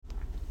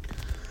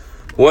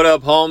What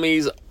up,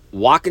 homies?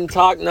 Walk and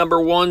Talk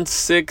number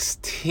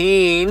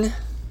 116.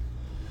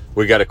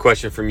 We got a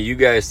question from you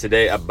guys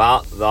today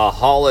about the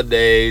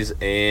holidays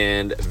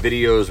and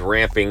videos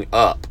ramping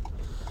up.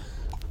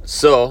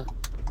 So,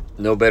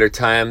 no better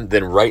time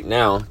than right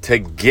now to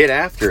get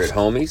after it,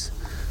 homies.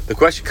 The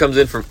question comes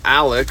in from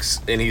Alex,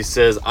 and he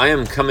says, I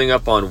am coming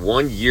up on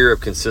 1 year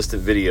of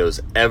consistent videos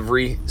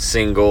every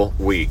single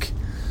week.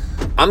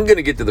 I'm going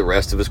to get to the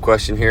rest of his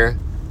question here,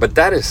 but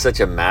that is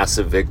such a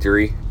massive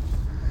victory.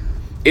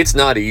 It's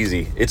not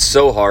easy. It's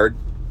so hard.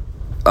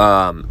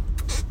 A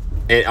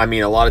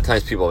lot of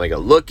times people make it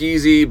look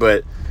easy,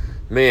 but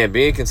man,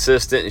 being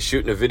consistent and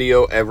shooting a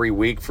video every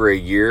week for a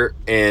year,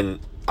 and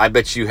I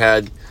bet you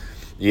had,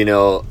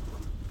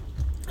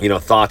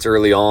 thoughts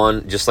early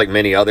on, just like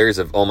many others,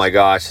 of, oh my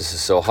gosh, this is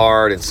so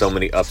hard and so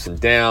many ups and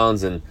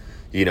downs, and,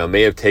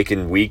 may have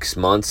taken weeks,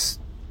 months,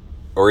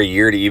 or a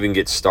year to even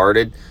get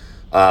started.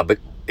 But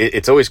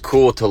it's always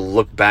cool to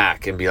look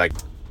back and be like,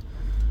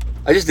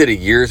 I just did a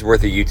year's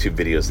worth of YouTube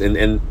videos,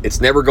 and it's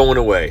never going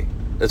away.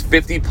 That's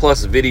 50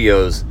 plus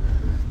videos.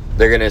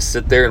 They're going to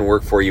sit there and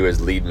work for you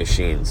as lead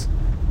machines.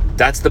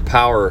 That's the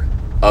power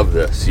of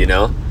this,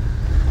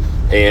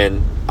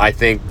 And I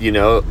think,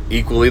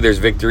 equally there's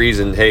victories.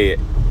 And hey,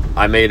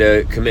 I made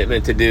a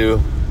commitment to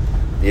do,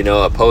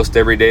 a post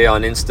every day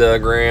on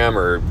Instagram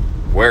or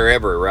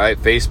wherever, right?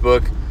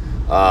 Facebook.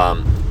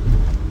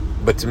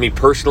 But to me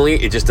personally,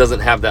 it just doesn't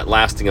have that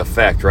lasting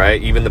effect,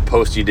 right? Even the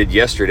post you did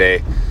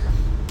yesterday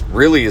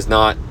really is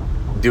not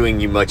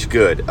doing you much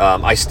good.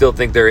 I still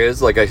think there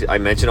is, like I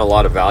mentioned, a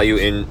lot of value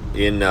in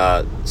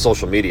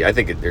social media. I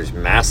think there's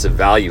massive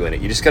value in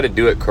it. You just got to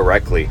do it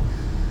correctly.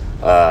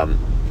 We're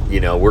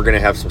going to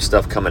have some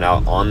stuff coming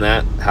out on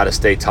that, how to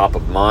stay top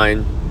of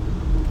mind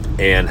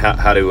and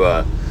how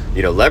to,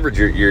 leverage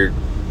your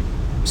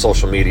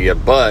social media.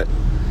 But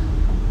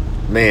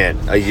man,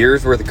 a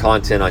year's worth of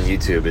content on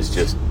YouTube is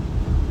just,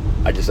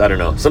 I don't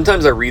know.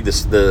 Sometimes I read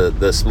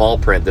the small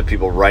print that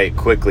people write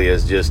quickly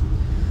as just,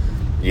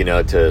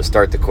 to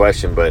start the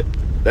question, but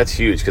that's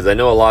huge because I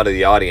know a lot of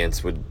the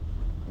audience would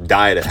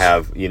die to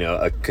have,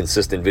 a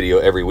consistent video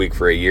every week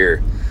for a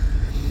year.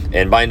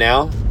 And by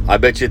now, I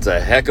bet you it's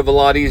a heck of a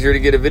lot easier to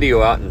get a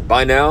video out. And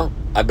by now,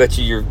 I bet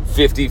you your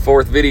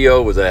 54th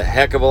video was a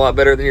heck of a lot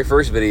better than your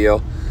first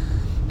video.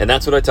 And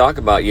that's what I talk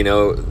about.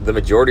 The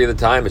majority of the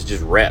time is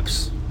just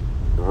reps.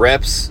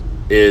 Reps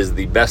is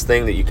the best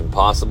thing that you can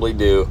possibly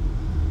do,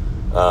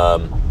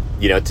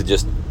 to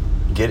just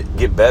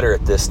get better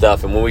at this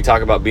stuff. And when we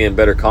talk about being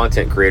better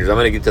content creators, I'm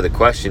going to get to the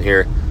question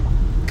here.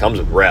 It comes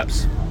with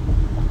reps.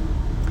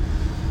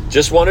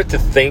 Just wanted to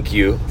thank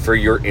you for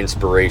your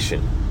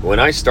inspiration. When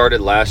I started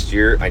last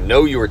year, I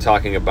know you were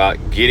talking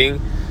about getting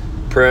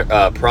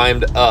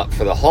primed up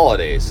for the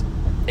holidays,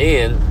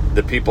 and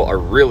the people are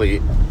really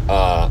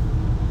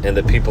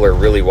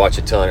watch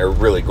a ton, or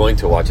really going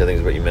to watch, I think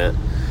is what you meant.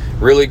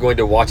 Really going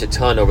to watch a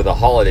ton over the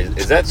holidays.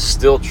 Is that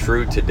still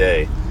true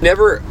today?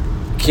 Never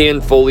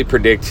can fully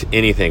predict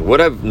anything. What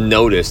I've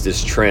noticed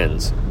is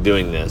trends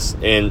doing this.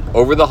 And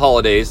over the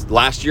holidays,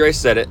 last year I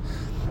said it.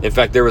 In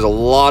fact, there was a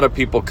lot of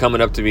people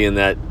coming up to me in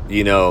that,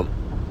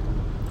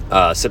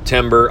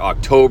 September,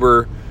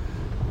 October,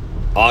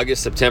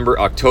 August, September,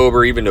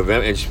 October, even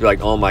November, and just be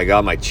like, oh my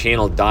God, my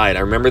channel died.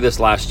 I remember this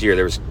last year.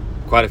 There was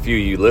quite a few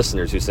of you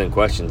listeners who sent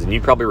questions, and you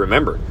probably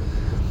remember.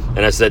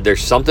 And I said,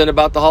 there's something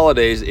about the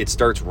holidays, it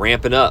starts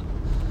ramping up.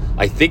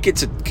 I think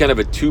it's kind of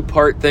a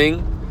two-part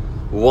thing.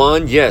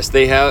 One, yes,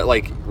 they have,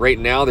 like right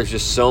now, there's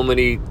just so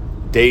many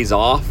days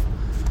off,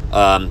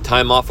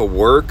 time off of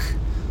work.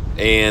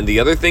 And the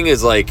other thing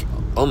is like,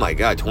 oh my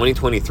God,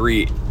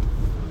 2023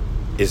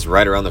 is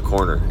right around the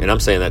corner. And I'm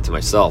saying that to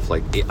myself.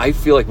 Like, I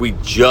feel like we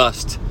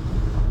just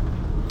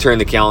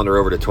turned the calendar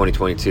over to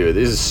 2022.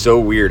 This is so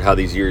weird how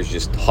these years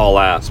just haul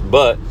ass.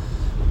 But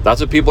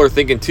that's what people are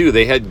thinking too.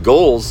 They had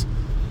goals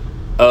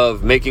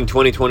of making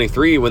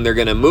 2023 when they're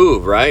going to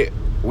move, right?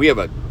 We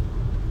have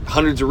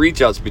hundreds of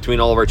reach outs between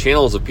all of our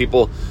channels of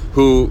people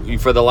who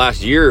for the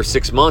last year or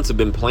 6 months have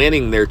been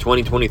planning their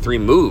 2023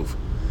 move.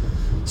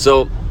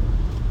 So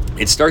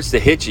it starts to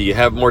hit you. You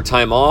have more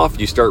time off.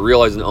 You start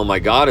realizing, oh my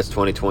God, it's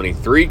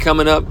 2023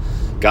 coming up.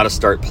 Got to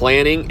start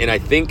planning. And I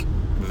think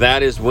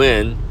that is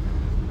when,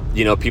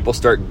 people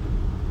start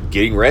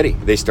getting ready.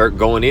 They start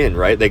going in,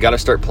 right? They got to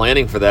start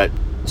planning for that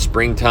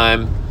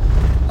springtime.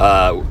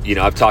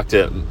 I've talked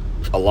to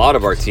a lot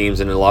of our teams,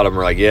 and a lot of them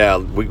are like, yeah,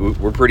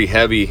 we're pretty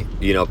heavy,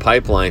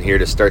 pipeline here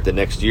to start the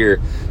next year.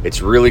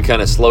 It's really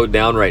kind of slowed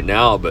down right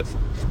now, but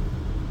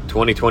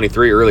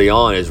 2023 early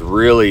on is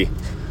really,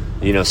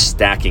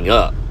 stacking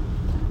up.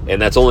 And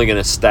that's only going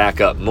to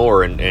stack up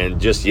more. And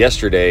just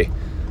yesterday,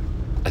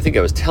 I think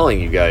I was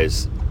telling you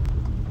guys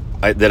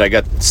that I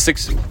got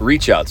 6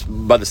 reach outs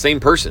by the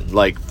same person,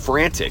 like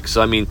frantic.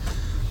 So,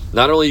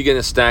 not only are you going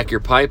to stack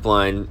your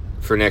pipeline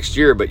for next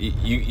year, but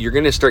you're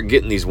going to start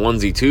getting these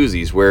onesie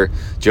twosies where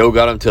Joe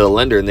got them to the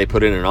lender and they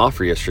put in an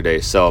offer yesterday.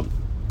 So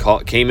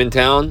came in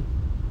town,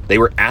 they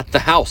were at the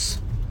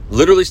house,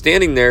 literally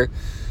standing there,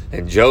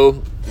 and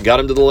Joe got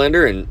them to the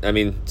lender. And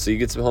so you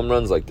get some home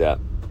runs like that.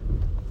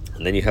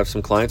 And then you have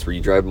some clients where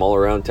you drive them all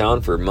around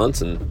town for months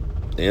and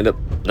they end up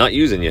not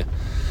using you.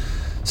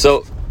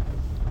 So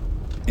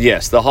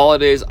yes, the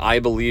holidays, I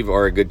believe,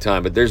 are a good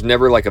time, but there's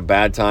never like a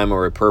bad time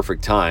or a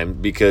perfect time,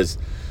 because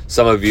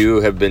some of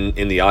you have been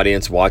in the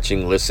audience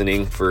watching,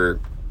 listening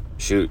for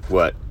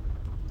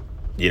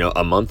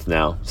a month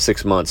now,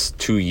 6 months,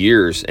 2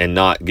 years, and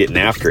not getting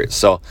after it.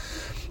 So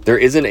there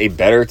isn't a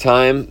better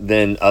time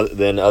than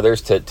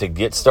others to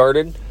get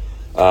started.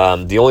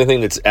 The only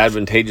thing that's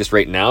advantageous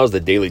right now is the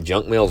Daily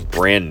Junk Mail is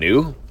brand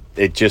new.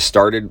 It just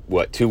started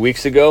 2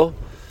 weeks ago,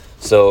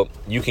 so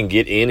you can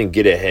get in and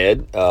get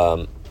ahead.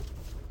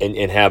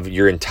 And have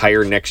your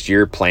entire next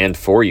year planned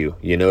for you.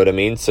 You know what I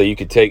mean? So you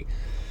could take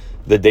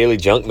the Daily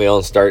Junk Mail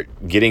and start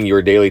getting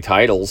your daily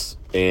titles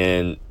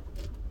and,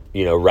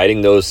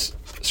 writing those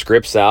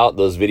scripts out,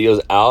 those videos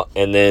out,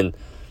 and then,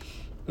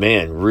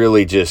 man,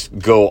 really just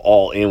go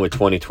all in with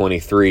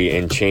 2023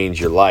 and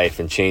change your life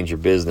and change your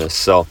business.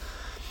 So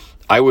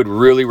I would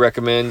really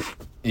recommend,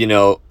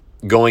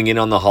 going in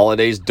on the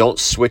holidays, don't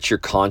switch your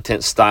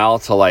content style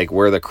to like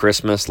where the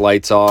Christmas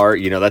lights are.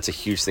 That's a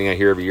huge thing I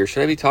hear every year.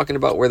 Should I be talking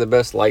about where the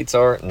best lights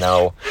are?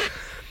 No,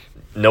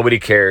 nobody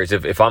cares.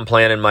 If I'm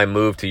planning my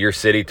move to your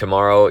city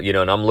tomorrow,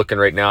 and I'm looking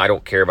right now, I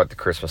don't care about the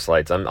Christmas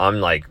lights.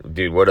 I'm like,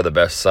 dude, what are the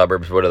best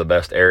suburbs? What are the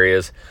best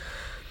areas?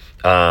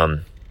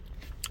 And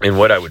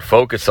what I would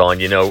focus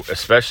on,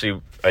 especially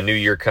a new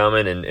year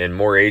coming and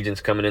more agents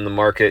coming in the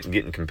market and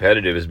getting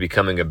competitive, is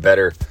becoming a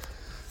better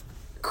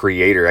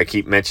creator. I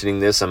keep mentioning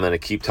this. I'm going to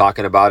keep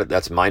talking about it.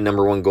 That's my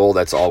number one goal.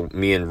 That's all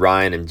me and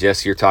Ryan and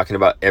Jesse are talking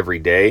about every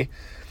day,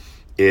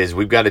 is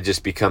we've got to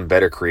just become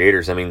better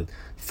creators. I mean,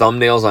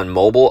 thumbnails on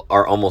mobile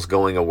are almost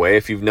going away.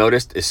 If you've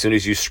noticed, as soon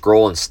as you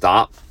scroll and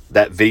stop,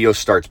 that video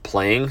starts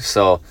playing.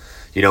 So,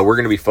 we're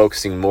going to be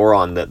focusing more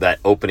on that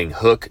opening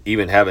hook,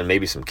 even having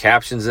maybe some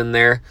captions in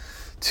there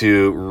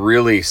to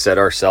really set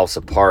ourselves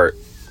apart.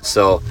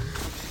 So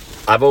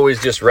I've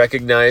always just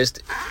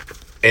recognized,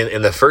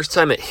 and the first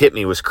time it hit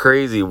me was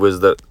crazy,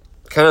 was the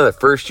kind of the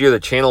first year the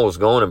channel was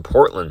going in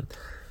Portland.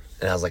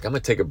 And I was like, I'm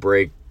going to take a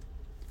break,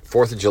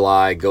 4th of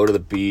July, go to the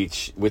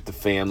beach with the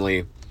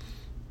family.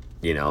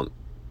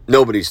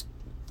 Nobody's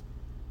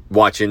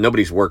watching,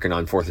 nobody's working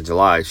on 4th of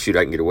July. Shoot,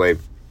 I can get away.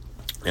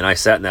 And I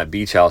sat in that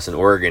beach house in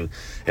Oregon,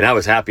 and I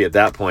was happy at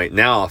that point.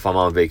 Now, if I'm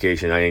on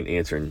vacation, I ain't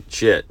answering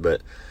shit.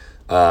 But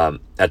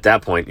at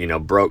that point,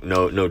 broke,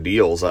 no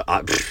deals.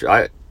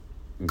 I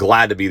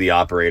glad to be the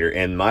operator,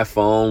 and my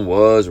phone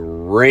was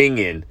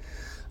ringing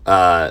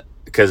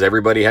because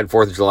everybody had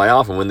 4th of July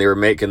off, and when they were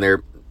making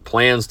their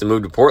plans to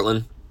move to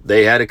Portland,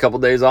 they had a couple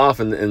days off,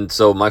 and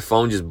so my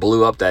phone just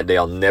blew up that day.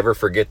 I'll never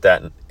forget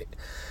that,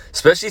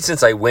 especially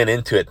since I went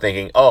into it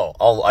thinking,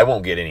 I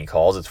won't get any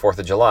calls. It's 4th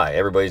of July.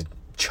 Everybody's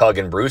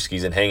chugging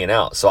brewskis and hanging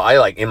out. So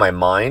I, in my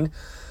mind,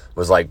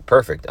 was like,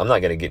 perfect. I'm not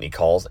going to get any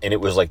calls, and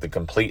it was like the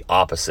complete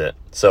opposite.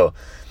 So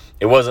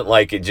it wasn't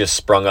like it just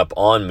sprung up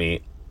on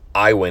me.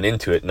 I went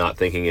into it not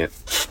thinking it.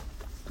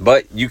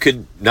 But you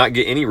could not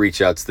get any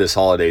reach outs this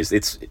holidays.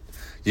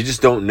 You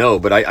just don't know.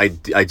 But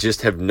I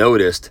just have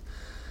noticed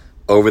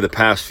over the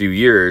past few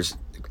years,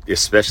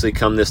 especially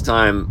come this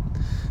time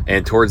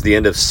and towards the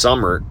end of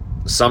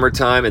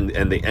summertime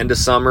and the end of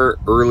summer,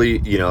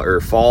 early,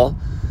 or fall,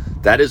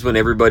 that is when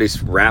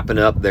everybody's wrapping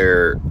up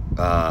their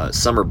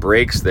summer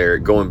breaks. They're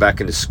going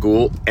back into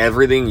school.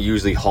 Everything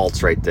usually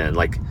halts right then.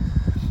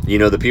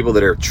 The people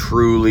that are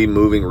truly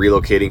moving,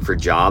 relocating for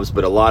jobs,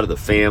 but a lot of the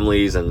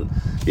families and,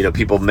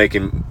 people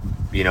making,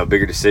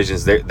 bigger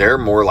decisions, they're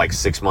more like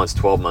 6 months,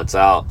 12 months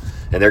out,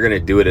 and they're going to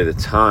do it at a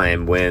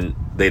time when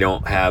they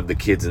don't have the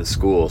kids in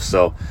school.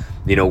 So,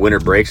 winter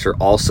breaks are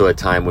also a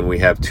time when we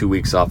have 2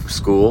 weeks off of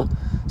school.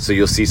 So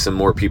you'll see some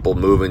more people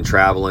moving,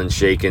 traveling,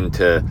 shaking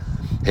to,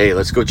 hey,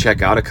 let's go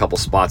check out a couple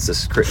spots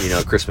this,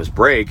 Christmas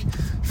break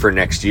for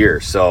next year.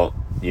 So,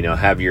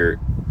 have your,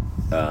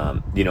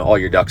 all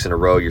your ducks in a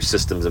row, your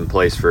systems in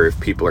place for if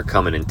people are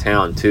coming in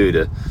town too,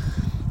 to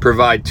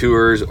provide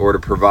tours or to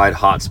provide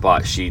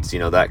hotspot sheets,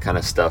 that kind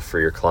of stuff for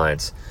your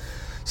clients.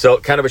 So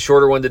kind of a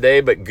shorter one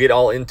today, but get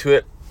all into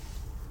it.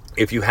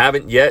 If you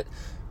haven't yet,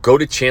 go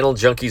to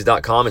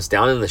channeljunkies.com. It's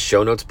down in the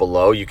show notes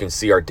below. You can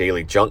see our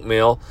daily junk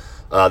mail.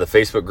 The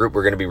Facebook group,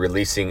 we're going to be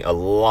releasing a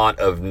lot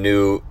of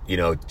new,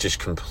 just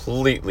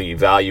completely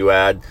value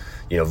add,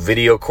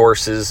 video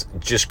courses,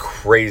 just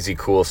crazy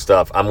cool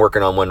stuff. I'm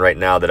working on one right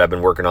now that I've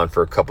been working on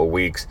for a couple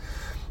weeks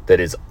that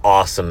is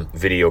awesome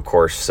video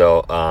course.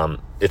 So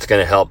it's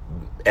going to help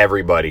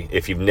everybody.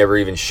 If you've never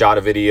even shot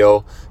a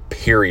video,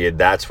 period,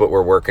 that's what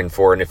we're working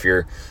for. And if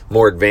you're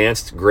more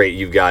advanced, great,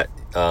 you've got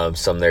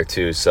some there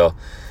too. So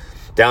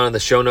down in the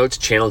show notes,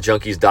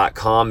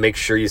 channeljunkies.com. Make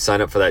sure you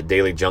sign up for that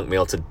daily junk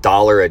mail. It's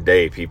 $1 a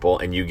day, people,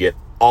 and you get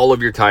all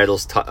of your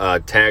titles,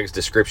 tags,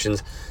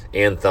 descriptions,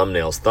 and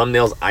thumbnails.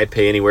 Thumbnails, I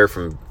pay anywhere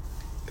from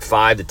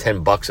 $5 to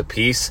 $10 a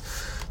piece,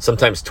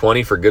 sometimes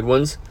 20 for good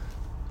ones.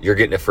 You're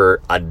getting it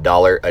for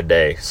 $1 a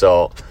day.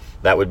 So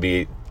that would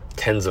be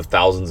tens of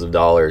thousands of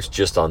dollars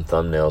just on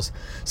thumbnails.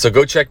 So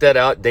go check that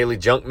out, Daily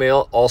Junk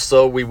Mail.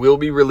 Also, we will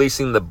be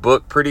releasing the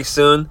book pretty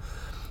soon.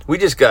 we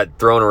just got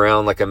thrown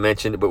around, like I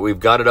mentioned, but we've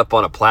got it up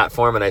on a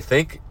platform, and I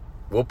think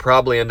we'll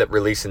probably end up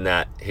releasing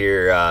that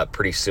here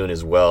pretty soon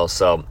as well.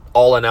 So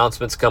all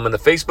announcements come in the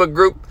Facebook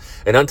group.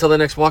 And until the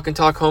next Walk and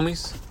Talk,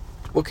 homies,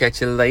 we'll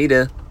catch you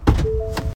later.